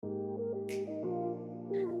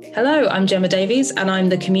Hello, I'm Gemma Davies, and I'm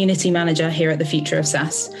the Community Manager here at the Future of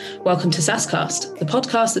SaaS. Welcome to SaaScast, the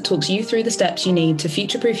podcast that talks you through the steps you need to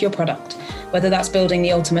future-proof your product. Whether that's building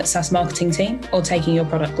the ultimate SaaS marketing team or taking your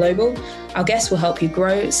product global, our guests will help you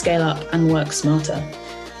grow, scale up, and work smarter.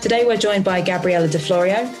 Today, we're joined by Gabriella De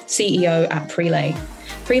Florio, CEO at Prelay.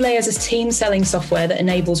 Prelay is a team-selling software that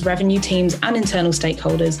enables revenue teams and internal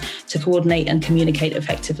stakeholders to coordinate and communicate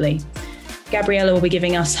effectively. Gabriella will be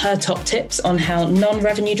giving us her top tips on how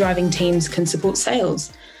non-revenue driving teams can support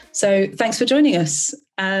sales. So thanks for joining us.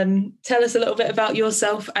 Tell us a little bit about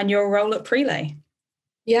yourself and your role at Prelay.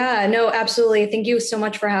 Yeah, no, absolutely. Thank you so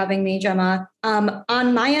much for having me, Gemma.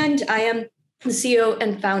 On my end, I am the CEO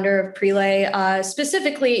and founder of Prelay.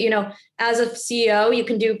 Specifically, as a CEO, you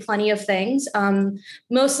can do plenty of things.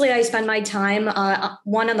 Mostly I spend my time,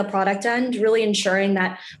 one on the product end, really ensuring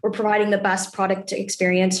that we're providing the best product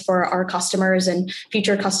experience for our customers and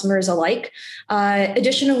future customers alike.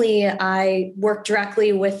 Additionally, I work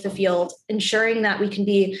directly with the field, ensuring that we can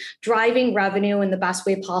be driving revenue in the best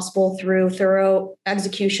way possible through thorough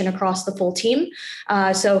execution across the full team.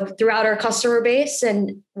 So throughout our customer base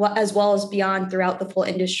and as well as beyond throughout the full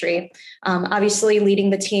industry. Obviously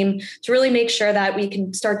leading the team to really make sure that we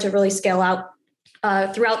can start to really scale out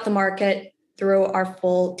throughout the market through our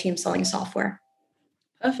full team selling software.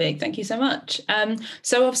 Perfect. Thank you so much.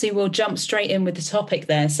 So obviously we'll jump straight in with the topic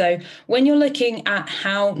there. So when you're looking at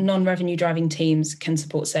how non-revenue driving teams can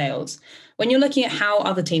support sales, when you're looking at how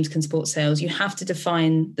other teams can support sales, you have to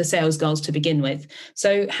define the sales goals to begin with.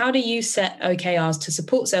 So how do you set OKRs to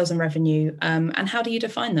support sales and revenue, and how do you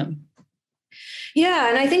define them? Yeah,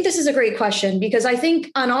 and I think this is a great question because I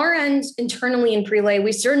think on our end, internally in Prelay,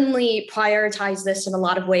 we certainly prioritize this in a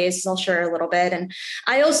lot of ways. I'll share a little bit. And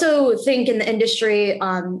I also think in the industry,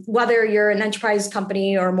 whether you're an enterprise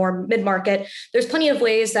company or more mid-market, there's plenty of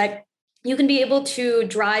ways that you can be able to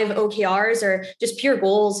drive OKRs or just pure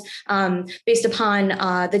goals based upon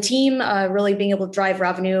the team really being able to drive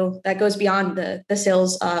revenue that goes beyond the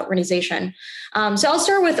sales organization. So I'll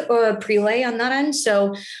start with Prelay on that end.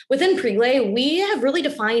 So within Prelay, we have really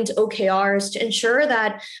defined OKRs to ensure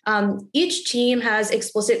that each team has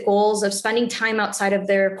explicit goals of spending time outside of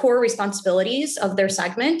their core responsibilities of their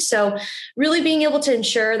segment. So really being able to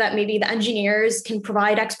ensure that maybe the engineers can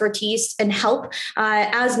provide expertise and help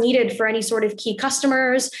as needed for any sort of key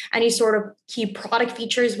customers, any sort of key product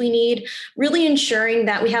features we need, really ensuring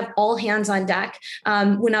that we have all hands on deck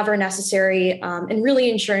whenever necessary, and really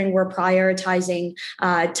ensuring we're prioritizing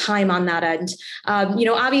time on that end.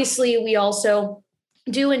 Obviously, we also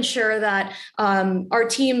do ensure that our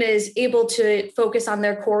team is able to focus on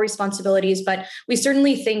their core responsibilities, but we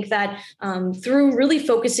certainly think that through really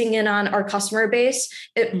focusing in on our customer base,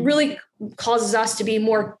 it really causes us to be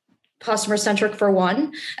more customer-centric for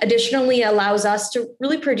one. Additionally, allows us to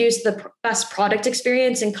really produce the best product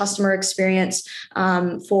experience and customer experience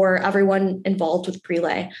for everyone involved with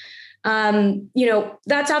Prelay.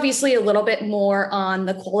 That's obviously a little bit more on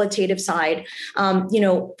the qualitative side.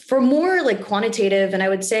 For more like quantitative, and I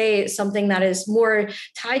would say something that is more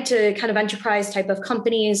tied to kind of enterprise type of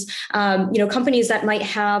companies, companies that might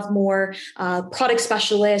have more product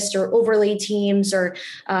specialists or overlay teams or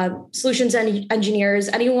solutions engineers,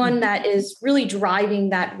 anyone that is really driving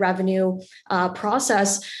that revenue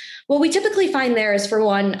process. What we typically find there is, for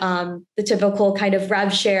one, the typical kind of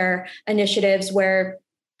rev share initiatives where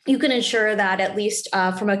you can ensure that at least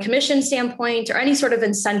from a commission standpoint or any sort of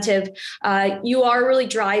incentive, you are really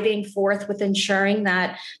driving forth with ensuring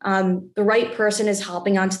that the right person is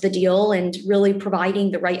hopping onto the deal and really providing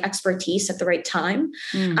the right expertise at the right time.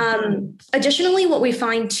 Additionally, what we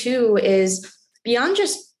find too is beyond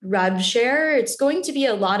just rev share, it's going to be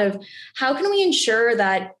a lot of how can we ensure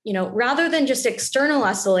that, rather than just external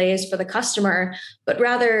SLAs for the customer, but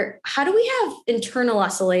rather how do we have internal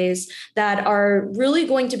SLAs that are really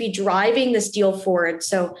going to be driving this deal forward?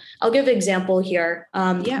 So I'll give an example here.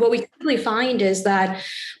 What we typically find is that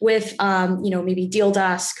with, maybe deal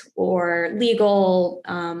desk or legal,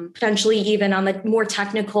 potentially even on the more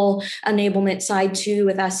technical enablement side too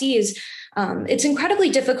with SEs, it's incredibly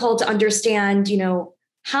difficult to understand,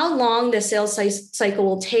 how long the sales cycle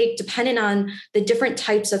will take depending on the different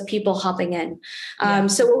types of people hopping in.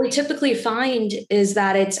 So what we typically find is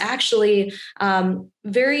that it's actually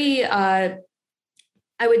very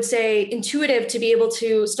I would say, intuitive to be able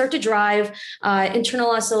to start to drive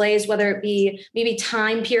internal SLAs, whether it be maybe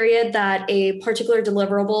time period that a particular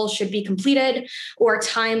deliverable should be completed, or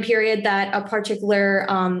time period that a particular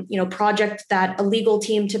project that a legal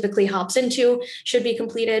team typically hops into should be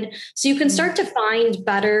completed. So you can start to find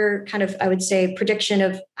better kind of, I would say, prediction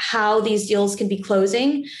of how these deals can be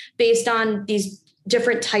closing based on these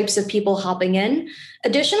different types of people hopping in.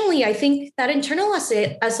 Additionally, I think that internal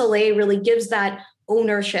SLA really gives that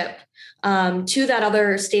ownership to that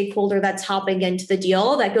other stakeholder that's hopping into the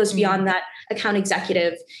deal that goes beyond that account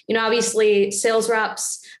executive. Obviously sales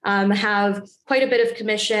reps have quite a bit of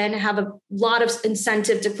commission, have a lot of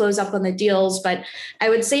incentive to close up on the deals. But I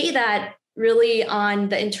would say that really on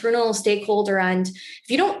the internal stakeholder end, if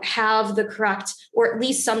you don't have the correct or at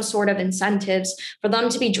least some sort of incentives for them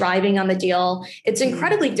to be driving on the deal, it's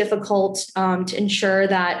incredibly difficult to ensure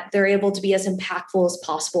that they're able to be as impactful as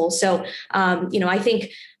possible. So, I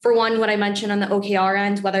think for one, what I mentioned on the OKR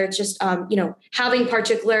end, whether it's just, having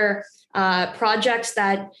particular projects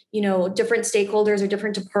that, different stakeholders or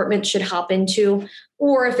different departments should hop into,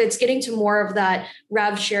 or if it's getting to more of that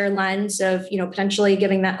rev share lens of, potentially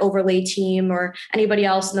giving that overlay team or anybody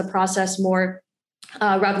else in the process more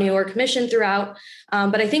revenue or commission throughout.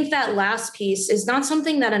 But I think that last piece is not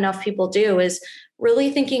something that enough people do, is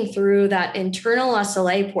really thinking through that internal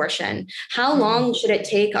SLA portion. How long should it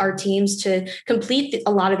take our teams to complete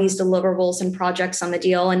a lot of these deliverables and projects on the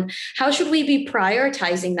deal? And how should we be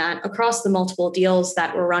prioritizing that across the multiple deals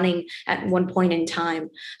that we're running at one point in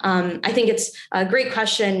time? I think it's a great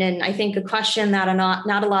question. And I think a question that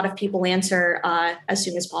not a lot of people answer as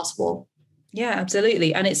soon as possible. Yeah,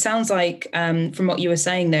 absolutely. And it sounds like from what you were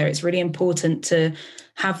saying there, it's really important to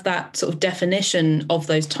have that sort of definition of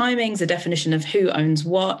those timings, a definition of who owns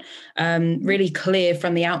what, really clear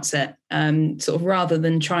from the outset, sort of rather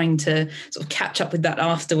than trying to sort of catch up with that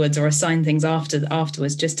afterwards or assign things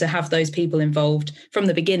afterwards, just to have those people involved from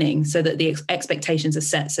the beginning so that the expectations are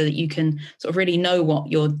set so that you can sort of really know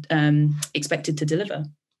what you're expected to deliver.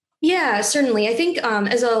 Yeah, certainly. I think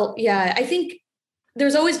I think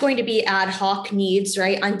there's always going to be ad hoc needs,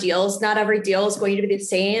 right, on deals. Not every deal is going to be the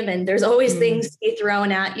same. And there's always things to be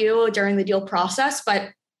thrown at you during the deal process.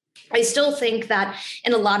 But I still think that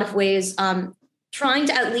in a lot of ways, trying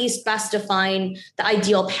to at least best define the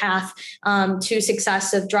ideal path to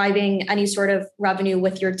success of driving any sort of revenue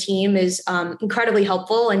with your team is incredibly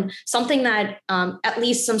helpful, and something that at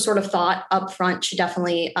least some sort of thought up front should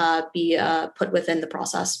definitely be put within the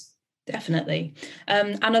process. Definitely.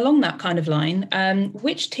 And along that kind of line,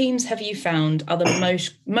 which teams have you found are the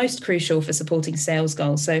most crucial for supporting sales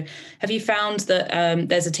goals? So have you found that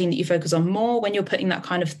there's a team that you focus on more when you're putting that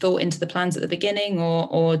kind of thought into the plans at the beginning,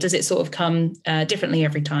 or does it sort of come differently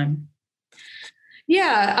every time?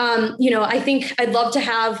 Yeah, I think I'd love to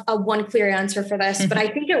have a one clear answer for this, but I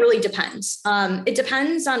think it really depends. It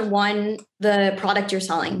depends on the product you're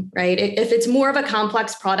selling, right? If it's more of a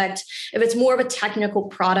complex product, if it's more of a technical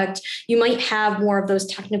product, you might have more of those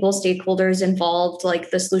technical stakeholders involved,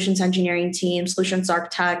 like the solutions engineering team, solutions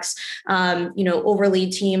architects, overlay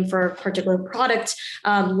team for a particular product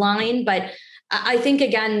line. But I think,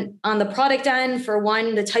 again, on the product end, for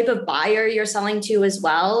one, the type of buyer you're selling to as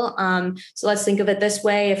well. So let's think of it this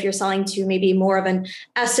way. If you're selling to maybe more of an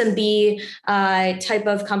SMB type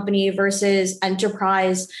of company versus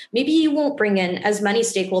enterprise, maybe you won't bring in as many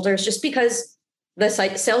stakeholders just because the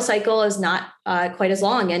sales cycle is not quite as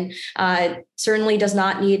long, and certainly does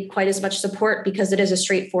not need quite as much support because it is a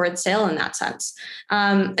straightforward sale in that sense.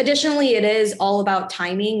 Additionally, it is all about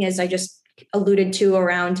timing, as I just alluded to,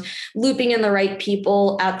 around looping in the right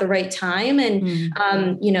people at the right time. And,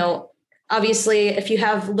 obviously, if you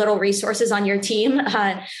have little resources on your team,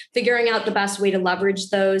 figuring out the best way to leverage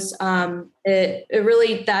those, it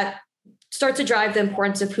really, that starts to drive the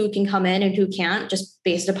importance of who can come in and who can't, just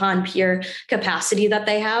based upon pure capacity that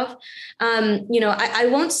they have. I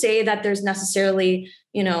won't say that there's necessarily,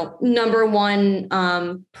 number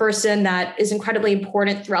one person that is incredibly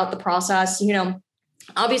important throughout the process.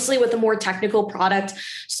 Obviously, with a more technical product,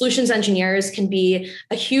 solutions engineers can be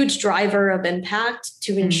a huge driver of impact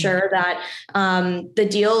to ensure that the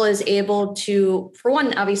deal is able to, for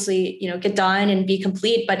one, obviously, get done and be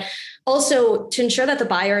complete, but also to ensure that the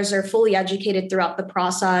buyers are fully educated throughout the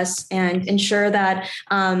process and ensure that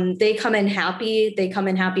they come in happy. They come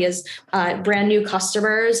in happy as brand new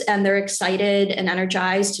customers, and they're excited and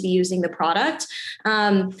energized to be using the product.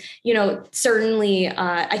 Certainly,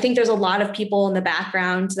 I think there's a lot of people in the background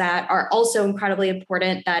that are also incredibly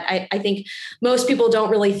important that I think most people don't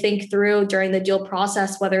really think through during the deal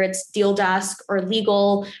process, whether it's deal desk or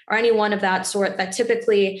legal or any one of that sort, that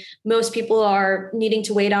typically most people are needing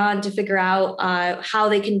to wait on to figure out how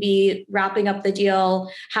they can be wrapping up the deal,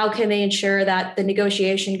 how can they ensure that the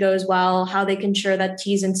negotiation goes well, how they can ensure that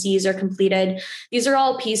T's and C's are completed. These are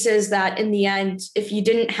all pieces that in the end, if you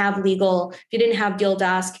didn't have legal, if you didn't have deal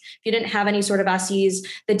desk, if you didn't have any sort of SEs,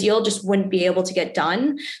 the deal just wouldn't be able to get done.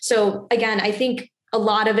 So again, I think a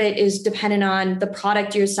lot of it is dependent on the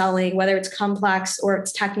product you're selling, whether it's complex or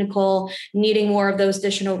it's technical, needing more of those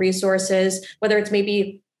additional resources, whether it's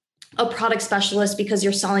maybe a product specialist because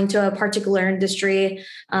you're selling to a particular industry,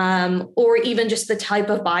 or even just the type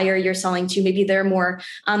of buyer you're selling to. Maybe they're more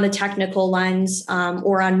on the technical lens,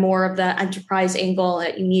 or on more of the enterprise angle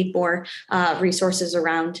that you need more resources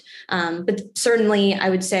around. But certainly, I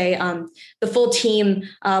would say the full team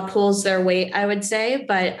pulls their weight, I would say.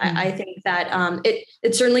 But I think that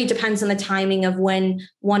it certainly depends on the timing of when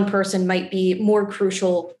one person might be more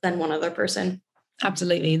crucial than one other person.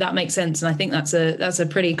 Absolutely. That makes sense. And I think that's a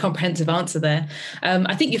pretty comprehensive answer there.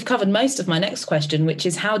 I think you've covered most of my next question, which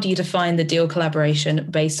is how do you define the deal collaboration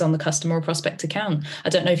based on the customer or prospect account? I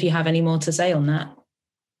don't know if you have any more to say on that.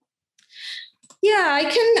 Yeah, I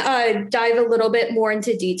can dive a little bit more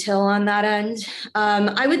into detail on that end.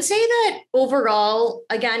 I would say that overall,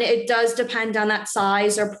 again, it does depend on that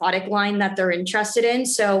size or product line that they're interested in.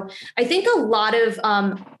 So I think a lot of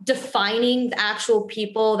defining the actual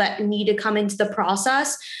people that need to come into the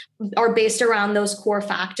process are based around those core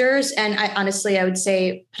factors. And I would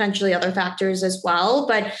say potentially other factors as well.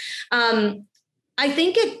 But I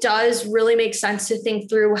think it does really make sense to think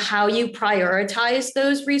through how you prioritize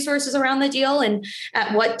those resources around the deal and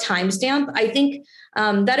at what timestamp. I think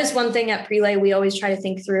that is one thing at Prelay we always try to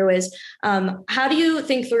think through is how do you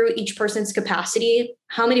think through each person's capacity,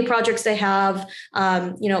 how many projects they have,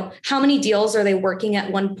 how many deals are they working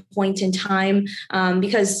at one point in time?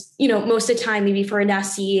 Because, most of the time, maybe for an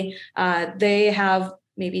SE, they have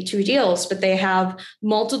maybe 2 deals, but they have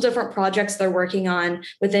multiple different projects they're working on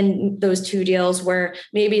within those 2 deals, where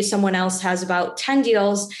maybe someone else has about 10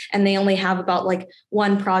 deals and they only have about like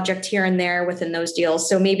 1 project here and there within those deals.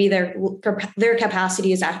 So maybe their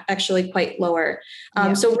capacity is actually quite lower.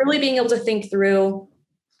 So really being able to think through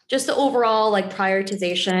just the overall like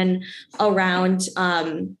prioritization around,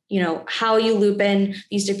 how you loop in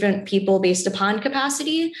these different people based upon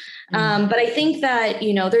capacity. But I think that,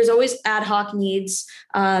 there's always ad hoc needs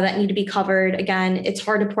that need to be covered. Again, it's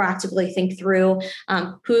hard to proactively think through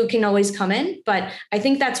who can always come in. But I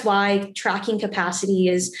think that's why tracking capacity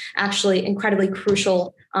is actually incredibly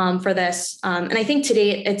crucial for this. And I think to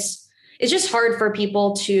date, it's just hard for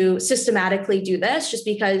people to systematically do this just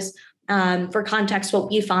because for context, what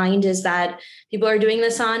we find is that people are doing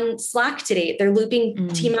this on Slack today. They're looping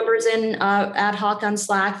team members in ad hoc on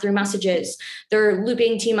Slack through messages. They're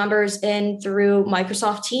looping team members in through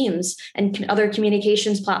Microsoft Teams and other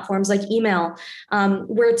communications platforms like email,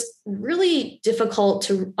 where it's really difficult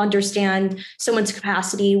to understand someone's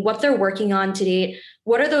capacity, what they're working on to date.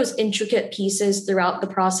 What are those intricate pieces throughout the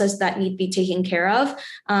process that need to be taken care of?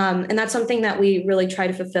 And that's something that we really try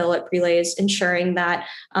to fulfill at Prelay, is ensuring that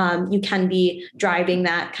you can be driving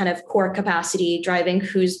that kind of core capacity, driving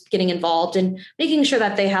who's getting involved and making sure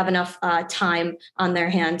that they have enough time on their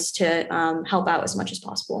hands to help out as much as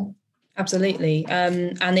possible. Absolutely.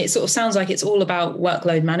 And it sort of sounds like it's all about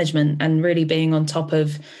workload management and really being on top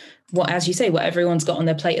of what everyone's got on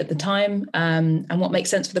their plate at the time, and what makes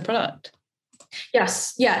sense for the product.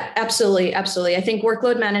 Yes. Yeah, absolutely. Absolutely. I think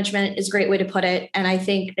workload management is a great way to put it. And I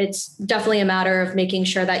think it's definitely a matter of making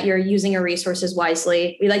sure that you're using your resources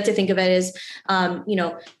wisely. We like to think of it as,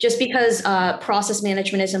 just because process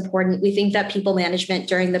management is important, we think that people management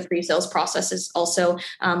during the pre-sales process is also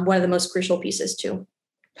one of the most crucial pieces too.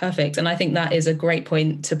 Perfect. And I think that is a great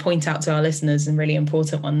point to point out to our listeners, and really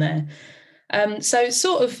important one there. So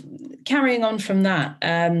sort of carrying on from that,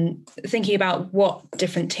 thinking about what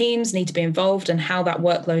different teams need to be involved and how that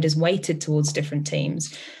workload is weighted towards different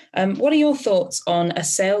teams. What are your thoughts on a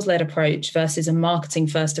sales-led approach versus a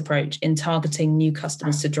marketing-first approach in targeting new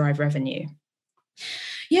customers to drive revenue?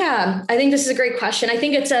 Yeah, I think this is a great question. I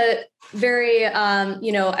think it's a very,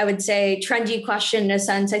 I would say trendy question in a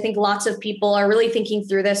sense. I think lots of people are really thinking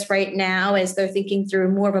through this right now as they're thinking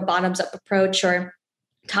through more of a bottoms-up approach or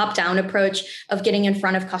top-down approach of getting in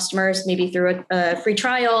front of customers, maybe through a free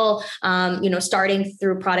trial, starting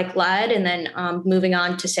through product-led and then moving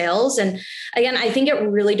on to sales. And again, I think it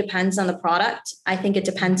really depends on the product. I think it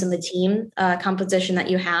depends on the team composition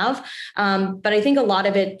that you have. But I think a lot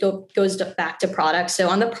of it goes back to product. So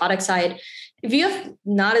on the product side, if you have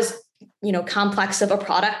not as complex of a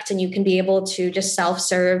product and you can be able to just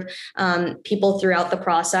self-serve people throughout the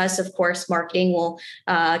process, of course, marketing will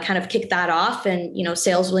kind of kick that off, and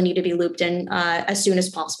sales will need to be looped in as soon as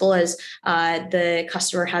possible as the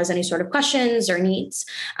customer has any sort of questions or needs.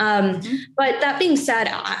 But that being said,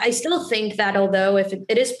 I still think that although if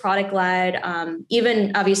it is product-led,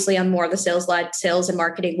 even obviously on more of the sales-led, sales and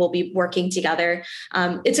marketing will be working together.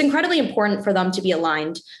 It's incredibly important for them to be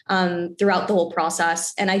aligned throughout the whole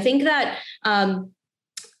process. And I think that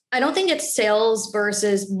I don't think it's sales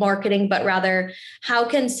versus marketing, but rather how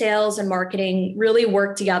can sales and marketing really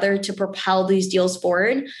work together to propel these deals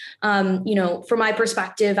forward? From my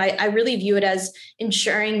perspective, I really view it as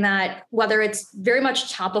ensuring that whether it's very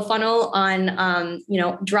much top of funnel on,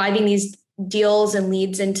 driving these deals and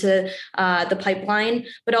leads into the pipeline,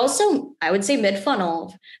 but also I would say mid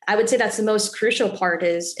funnel. I would say that's the most crucial part,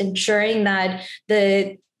 is ensuring that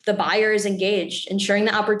the buyer is engaged, ensuring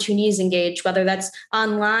the opportunity is engaged, whether that's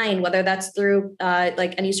online, whether that's through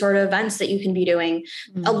like any sort of events that you can be doing.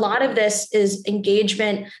 Mm-hmm. A lot of this is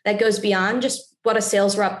engagement that goes beyond just what a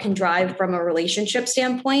sales rep can drive from a relationship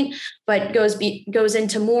standpoint, but goes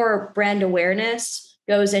into more brand awareness,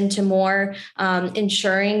 goes into more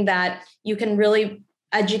ensuring that you can really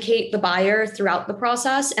educate the buyer throughout the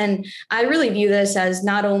process. And I really view this as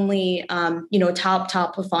not only,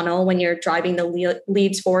 top of funnel when you're driving the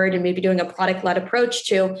leads forward and maybe doing a product-led approach,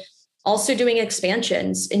 to also doing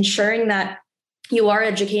expansions, ensuring that you are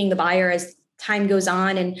educating the buyer as time goes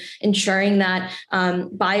on, and ensuring that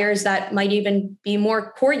buyers that might even be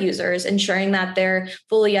more core users, ensuring that they're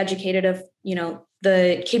fully educated of,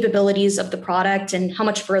 the capabilities of the product and how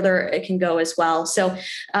much further it can go as well. So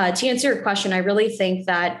to answer your question, I really think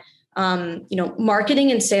that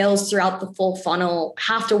marketing and sales throughout the full funnel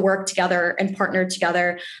have to work together and partner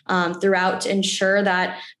together throughout to ensure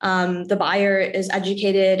that the buyer is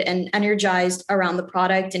educated and energized around the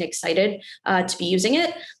product and excited to be using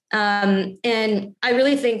it. And I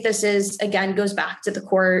really think this goes back to the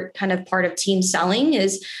core kind of part of team selling,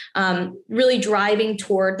 is really driving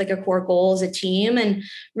toward like a core goal as a team, and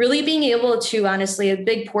really being able to, honestly, a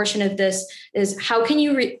big portion of this is how can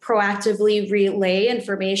you proactively relay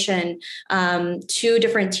information to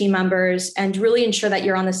different team members and really ensure that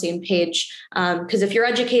you're on the same page. Because if you're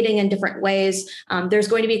educating in different ways, there's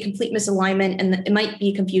going to be a complete misalignment, and it might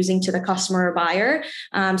be confusing to the customer or buyer.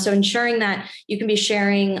 So ensuring that you can be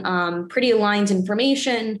sharing pretty aligned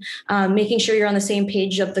information, making sure you're on the same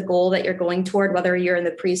page of the goal that you're going toward, whether you're in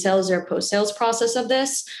the pre-sales or post-sales process of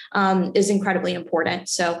this, is incredibly important.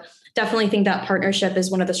 So definitely think that partnership is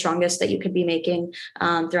one of the strongest that you could be making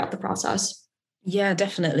throughout the process. Yeah,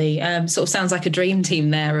 definitely. Sort of sounds like a dream team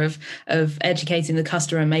there of educating the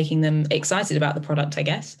customer and making them excited about the product, I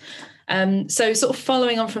guess. So sort of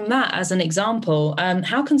following on from that, as an example,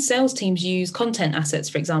 how can sales teams use content assets,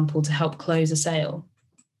 for example, to help close a sale?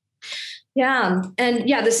 Yeah. And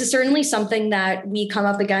this is certainly something that we come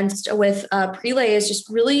up against with Prelay, is just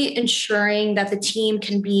really ensuring that the team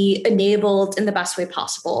can be enabled in the best way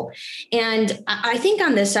possible. And I think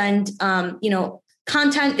on this end,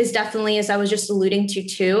 content is definitely, as I was just alluding to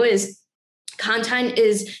too, is content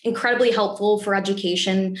is incredibly helpful for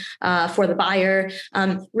education for the buyer,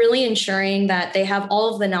 really ensuring that they have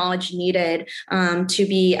all of the knowledge needed to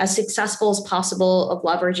be as successful as possible of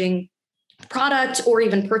leveraging product or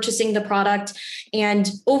even purchasing the product. And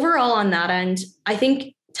overall on that end, I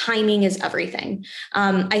think timing is everything.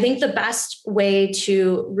 I think the best way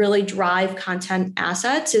to really drive content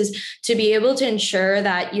assets is to be able to ensure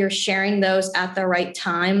that you're sharing those at the right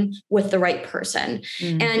time with the right person.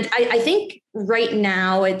 Mm. And I think right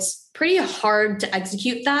now it's pretty hard to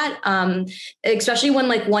execute that, especially when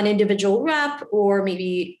like one individual rep or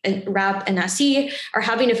maybe a rep and SE are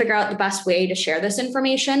having to figure out the best way to share this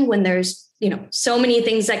information when there's so many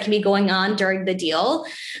things that can be going on during the deal.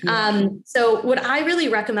 Yeah. So what I really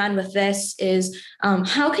recommend with this is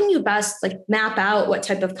how can you best like map out what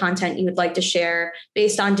type of content you would like to share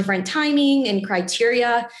based on different timing and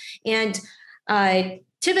criteria. And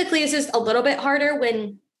typically this is a little bit harder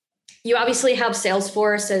when you obviously have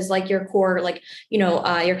Salesforce as like your core, like,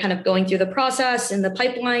 you're kind of going through the process and the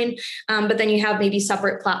pipeline. But then you have maybe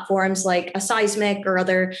separate platforms like a Seismic or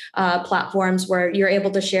other platforms where you're able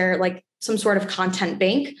to share like some sort of content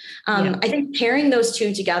bank. I think pairing those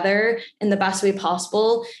two together in the best way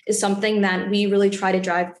possible is something that we really try to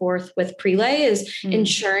drive forth with Prelay, is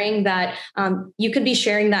ensuring that you could be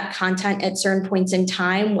sharing that content at certain points in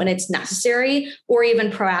time when it's necessary, or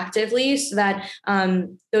even proactively, so that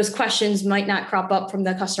those questions might not crop up from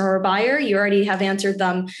the customer or buyer. You already have answered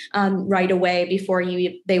them right away before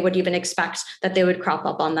they would even expect that they would crop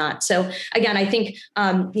up on that. So again, I think,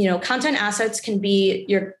 content assets can be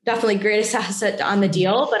your definitely greatest asset on the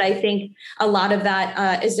deal, but I think a lot of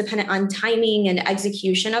that is dependent on timing and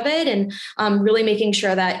execution of it, and really making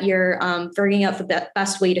sure that you're figuring out the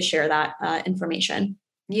best way to share that information.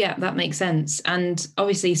 Yeah, that makes sense. And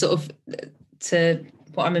obviously sort of to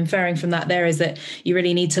what I'm inferring from that there is that you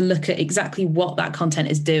really need to look at exactly what that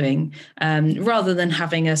content is doing, rather than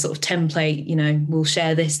having a sort of template, we'll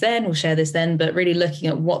share this then, but really looking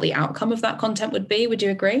at what the outcome of that content would be. Would you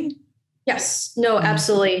agree? Yes, no,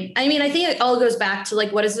 absolutely. I mean, I think it all goes back to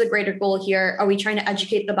like, what is the greater goal here? Are we trying to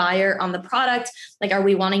educate the buyer on the product? Like, are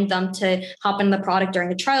we wanting them to hop in the product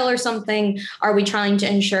during a trial or something? Are we trying to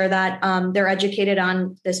ensure that they're educated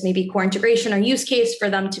on this maybe core integration or use case for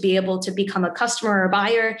them to be able to become a customer or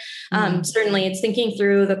buyer? Certainly, it's thinking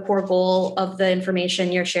through the core goal of the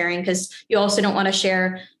information you're sharing, because you also don't want to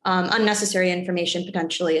share unnecessary information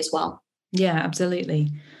potentially as well. Yeah,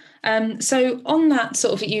 absolutely. So on that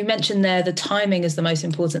sort of, you mentioned there the timing is the most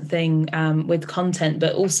important thing with content,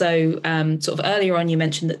 but also sort of earlier on you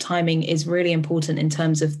mentioned that timing is really important in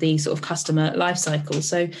terms of the sort of customer life cycle.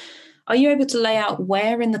 So are you able to lay out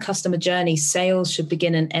where in the customer journey sales should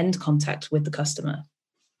begin and end contact with the customer?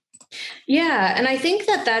 Yeah, and I think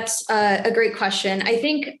that that's a great question. I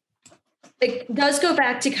think it does go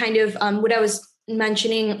back to kind of what I was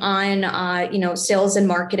mentioning on sales and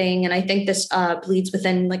marketing, and I think this bleeds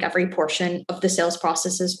within like every portion of the sales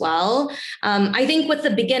process as well. I think with the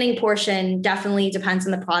beginning portion definitely depends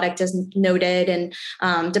on the product, as noted,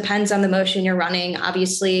 and depends on the motion you're running.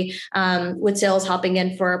 Obviously, with sales hopping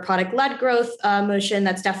in for a product-led growth motion,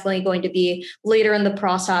 that's definitely going to be later in the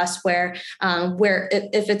process, where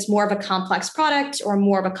if it's more of a complex product or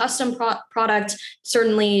more of a custom product,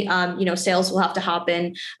 certainly sales will have to hop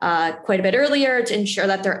in quite a bit earlier to ensure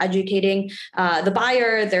that they're educating the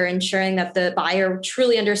buyer. They're ensuring that the buyer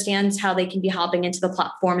truly understands how they can be hopping into the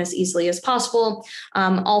platform as easily as possible.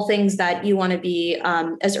 All things that you want to be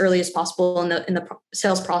as early as possible in the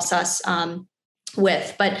sales process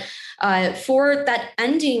with. But for that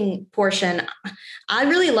ending portion, I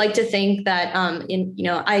really like to think that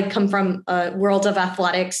I come from a world of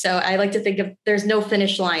athletics, so I like to think of there's no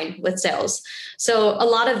finish line with sales. So a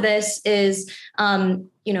lot of this is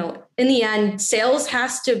in the end, sales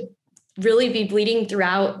has to really be bleeding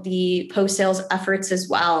throughout the post-sales efforts as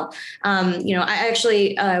well. I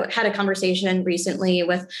actually had a conversation recently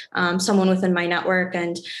with someone within my network,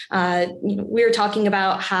 and we were talking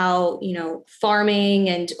about how farming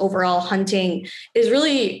and overall hunting is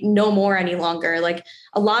really no more any longer. Like,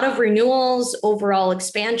 a lot of renewals, overall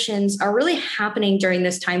expansions are really happening during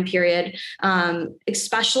this time period,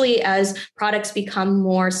 especially as products become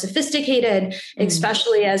more sophisticated,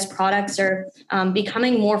 especially as products are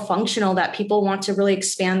becoming more functional, that people want to really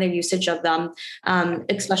expand their usage of them,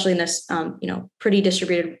 especially in this pretty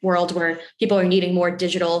distributed world where people are needing more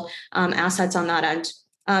digital assets on that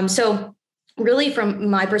end. So really, from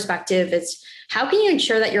my perspective, it's how can you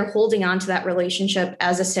ensure that you're holding on to that relationship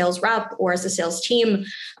as a sales rep or as a sales team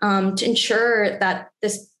to ensure that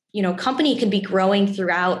this company can be growing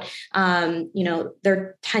throughout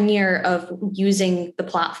their tenure of using the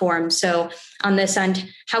platform. So on this end,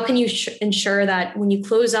 how can you ensure that when you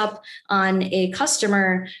close up on a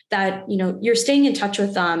customer that you're staying in touch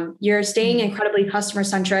with them, you're staying incredibly customer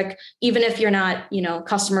centric, even if you're not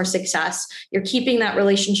customer success, you're keeping that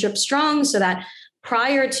relationship strong so that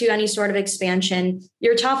prior to any sort of expansion,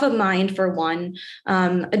 you're top of mind for one.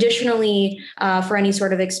 Additionally, for any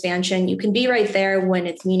sort of expansion, you can be right there when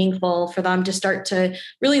it's meaningful for them to start to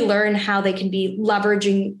really learn how they can be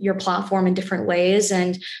leveraging your platform in different ways,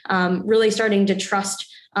 and really starting to trust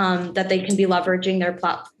that they can be leveraging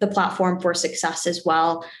the platform for success as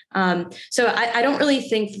well. So I don't really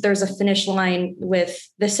think that there's a finish line with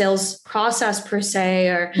the sales process per se,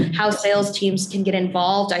 or how sales teams can get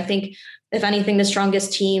involved. I think, if anything, the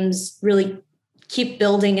strongest teams really keep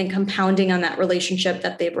building and compounding on that relationship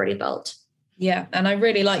that they've already built. Yeah, and I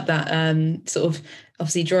really like that sort of,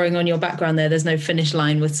 obviously drawing on your background there's no finish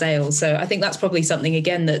line with sales. So I think that's probably something,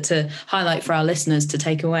 again, that to highlight for our listeners to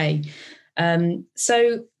take away.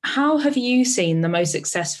 So how have you seen the most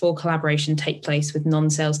successful collaboration take place with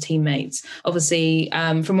non-sales teammates? Obviously,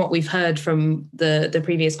 from what we've heard from the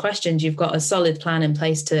previous questions, you've got a solid plan in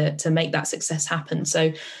place to make that success happen.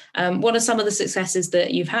 So what are some of the successes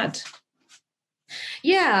that you've had?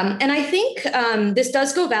 Yeah, and I think this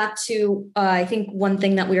does go back to, I think, one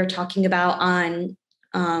thing that we were talking about on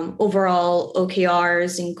overall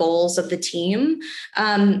OKRs and goals of the team.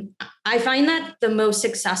 I find that the most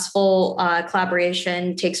successful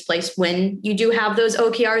collaboration takes place when you do have those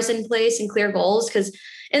OKRs in place and clear goals, because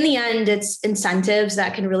in the end, it's incentives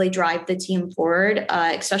that can really drive the team forward,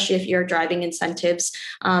 especially if you're driving incentives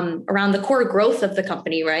around the core growth of the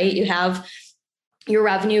company, right? You have your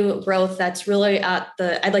revenue growth that's really at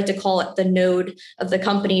I'd like to call it the node of the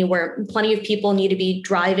company, where plenty of people need to be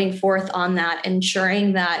driving forth on that,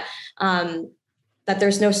 ensuring that that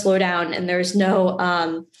there's no slowdown and there's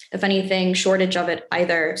no, if anything, shortage of it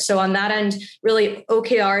either. So on that end, really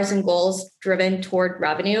OKRs and goals driven toward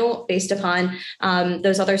revenue based upon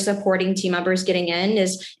those other supporting team members getting in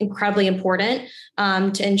is incredibly important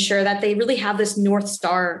to ensure that they really have this North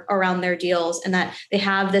Star around their deals and that they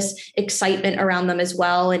have this excitement around them as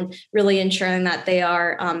well, and really ensuring that they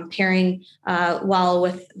are pairing well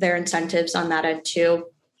with their incentives on that end too.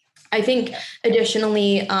 I think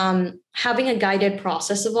additionally, having a guided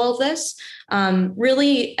process of all of this,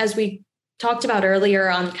 really, as we talked about earlier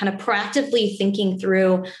on kind of proactively thinking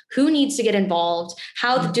through who needs to get involved,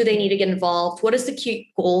 how do they need to get involved, what is the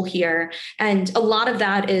key goal here? And a lot of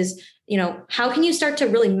that is, how can you start to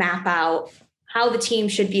really map out how the team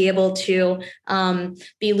should be able to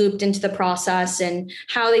be looped into the process and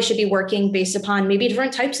how they should be working based upon maybe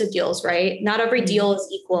different types of deals, right? Not every deal is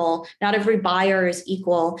equal. Not every buyer is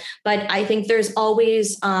equal. But I think there's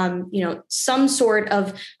always, some sort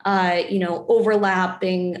of,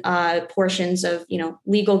 overlapping portions of,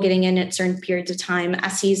 legal getting in at certain periods of time,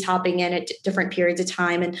 SEs hopping in at different periods of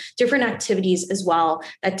time, and different activities as well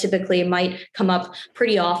that typically might come up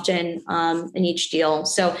pretty often in each deal.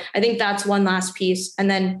 So I think that's one last piece. And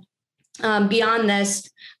then beyond this,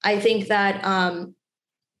 I think that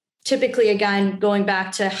typically, again, going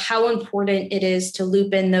back to how important it is to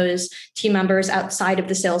loop in those team members outside of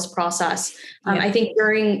the sales process. I think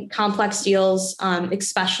during complex deals,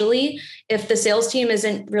 especially if the sales team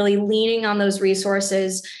isn't really leaning on those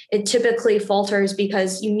resources, it typically falters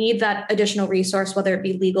because you need that additional resource, whether it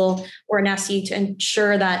be legal or an SE, to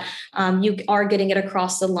ensure that you are getting it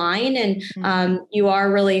across the line and you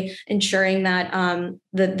are really ensuring that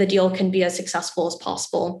the deal can be as successful as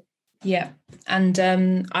possible. Yeah. And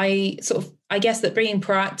I guess that being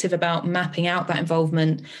proactive about mapping out that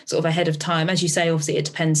involvement sort of ahead of time, as you say, obviously it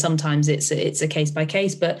depends. Sometimes it's a case by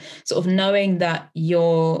case, but sort of knowing that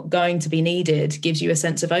you're going to be needed gives you a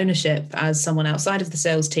sense of ownership as someone outside of the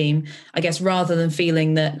sales team, I guess, rather than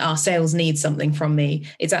feeling that our sales needs something from me.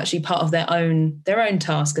 It's actually part of their own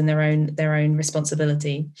task and their own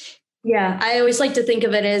responsibility. Yeah, I always like to think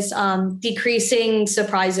of it as decreasing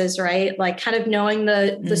surprises, right? Like kind of knowing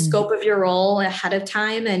the scope of your role ahead of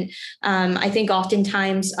time. And I think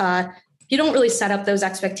oftentimes you don't really set up those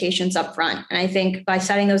expectations up front. And I think by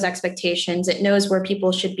setting those expectations, it knows where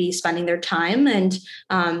people should be spending their time, and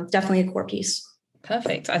definitely a core piece.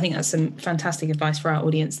 Perfect. I think that's some fantastic advice for our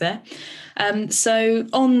audience there. So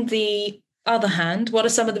on the other hand, what are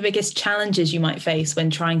some of the biggest challenges you might face when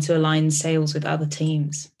trying to align sales with other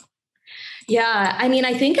teams? Yeah, I mean,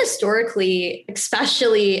 I think historically,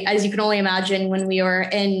 especially as you can only imagine when we were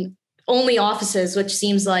in only offices, which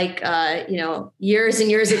seems like, years and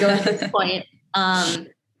years ago at this point,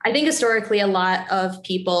 I think historically a lot of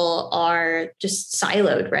people are just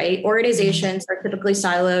siloed, right? Organizations are typically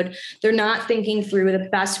siloed. They're not thinking through the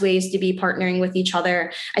best ways to be partnering with each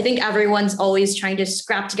other. I think everyone's always trying to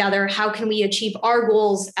scrap together, how can we achieve our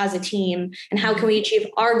goals as a team and how can we achieve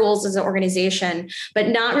our goals as an organization, but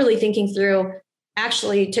not really thinking through,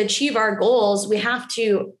 actually, to achieve our goals, we have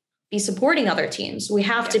to be supporting other teams. We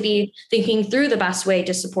have to be thinking through the best way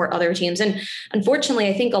to support other teams. And unfortunately,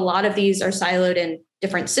 I think a lot of these are siloed in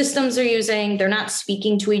different systems they're using. They're not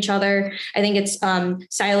speaking to each other. I think it's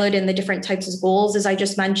siloed in the different types of goals, as I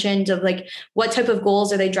just mentioned, of like what type of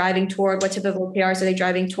goals are they driving toward? What type of OKRs are they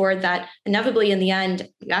driving toward? That inevitably in the end,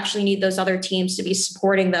 you actually need those other teams to be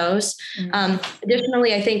supporting those.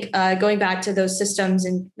 Additionally, I think going back to those systems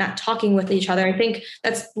and not talking with each other, I think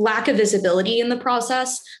that's lack of visibility in the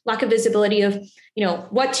process, lack of visibility of,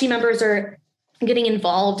 what team members are getting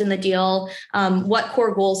involved in the deal, what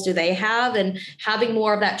core goals do they have, and having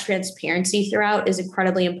more of that transparency throughout is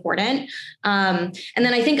incredibly important. And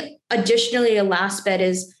then I think additionally, a last bit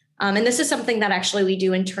is, and this is something that actually we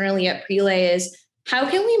do internally at Prelay, is how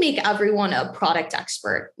can we make everyone a product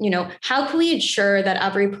expert? How can we ensure that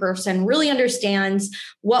every person really understands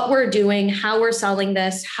what we're doing, how we're selling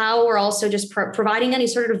this, how we're also just providing any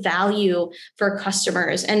sort of value for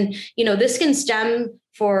customers? And, this can stem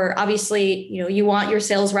for, obviously, you want your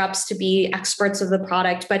sales reps to be experts of the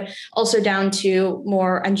product, but also down to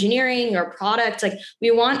more engineering or product. Like,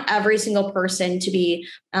 we want every single person to be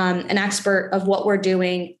an expert of what we're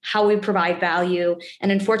doing, how we provide value.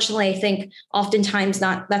 And unfortunately, I think oftentimes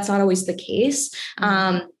that's not always the case,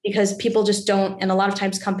 because people just don't, and a lot of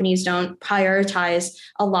times companies don't prioritize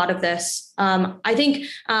a lot of this. I think,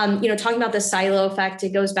 talking about the silo effect, it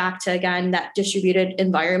goes back to, again, that distributed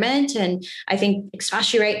environment. And I think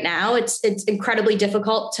especially right now, it's incredibly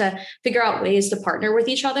difficult to figure out ways to partner with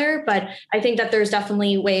each other. But I think that there's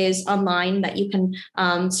definitely ways online that you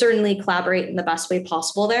can certainly collaborate in the best way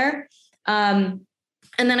possible there.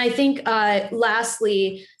 And then I think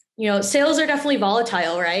lastly, sales are definitely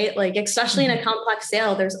volatile, right? Like, especially in a complex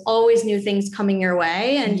sale, there's always new things coming your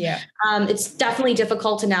way. And it's definitely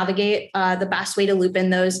difficult to navigate the best way to loop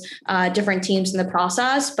in those different teams in the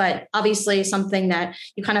process. But obviously something that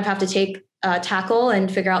you kind of have to tackle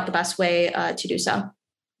and figure out the best way to do so.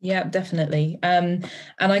 Yeah, definitely. And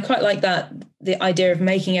I quite like the idea of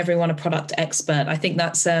making everyone a product expert. I think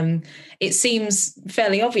that's, it seems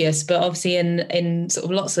fairly obvious, but obviously in sort of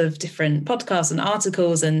lots of different podcasts and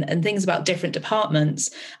articles and things about different departments,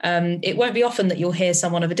 it won't be often that you'll hear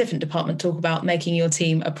someone of a different department talk about making your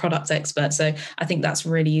team a product expert. So I think that's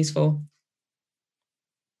really useful.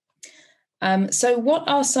 So what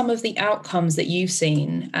are some of the outcomes that you've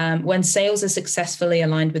seen when sales are successfully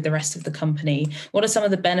aligned with the rest of the company? What are some of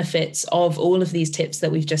the benefits of all of these tips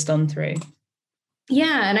that we've just gone through?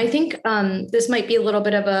 Yeah, and I think this might be a little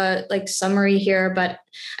bit of a summary here, but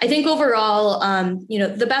I think overall,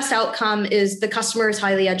 the best outcome is the customer is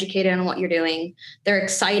highly educated on what you're doing. They're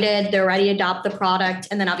excited, they're ready to adopt the product,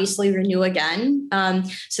 and then obviously renew again.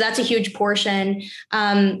 So that's a huge portion.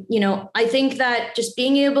 I think that just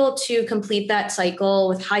being able to complete that cycle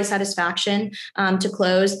with high satisfaction to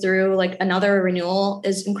close through another renewal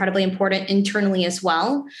is incredibly important internally as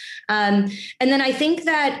well. And then I think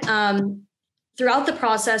that throughout the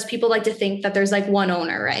process, people like to think that there's one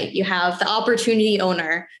owner, right? You have the opportunity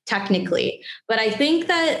owner technically, but I think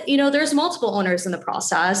that, there's multiple owners in the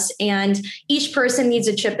process, and each person needs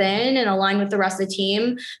to chip in and align with the rest of the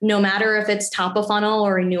team, no matter if it's top of funnel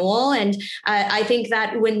or renewal. And I think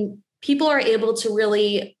that when people are able to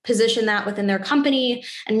really position that within their company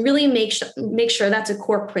and really make sure that's a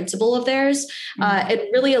core principle of theirs, it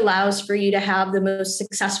really allows for you to have the most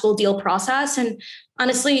successful deal process. And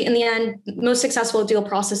honestly, in the end, most successful deal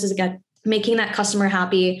process is, again, making that customer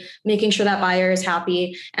happy, making sure that buyer is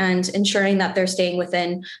happy, and ensuring that they're staying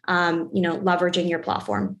within, leveraging your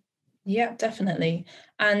platform. Yeah, definitely.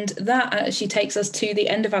 And that actually takes us to the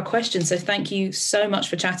end of our questions. So thank you so much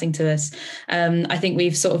for chatting to us. I think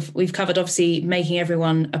we've covered obviously making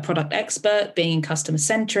everyone a product expert, being customer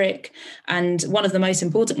centric. And one of the most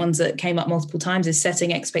important ones that came up multiple times is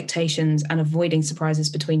setting expectations and avoiding surprises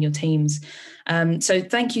between your teams. So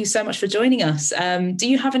thank you so much for joining us. Do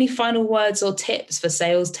you have any final words or tips for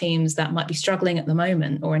sales teams that might be struggling at the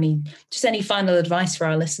moment, or any final advice for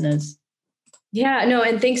our listeners? Yeah, no,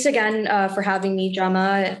 and thanks again for having me,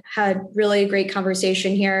 Gemma. Had really a great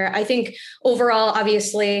conversation here. I think overall,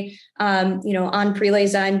 obviously, on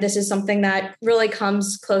Prelay's end, this is something that really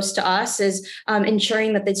comes close to us, is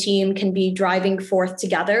ensuring that the team can be driving forth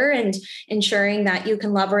together and ensuring that you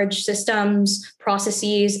can leverage systems,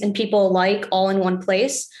 processes, and people alike all in one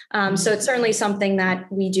place. So it's certainly something that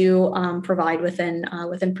we do provide within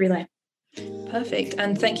Prelay. Perfect.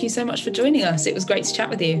 And thank you so much for joining us. It was great to chat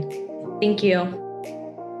with you. Thank you.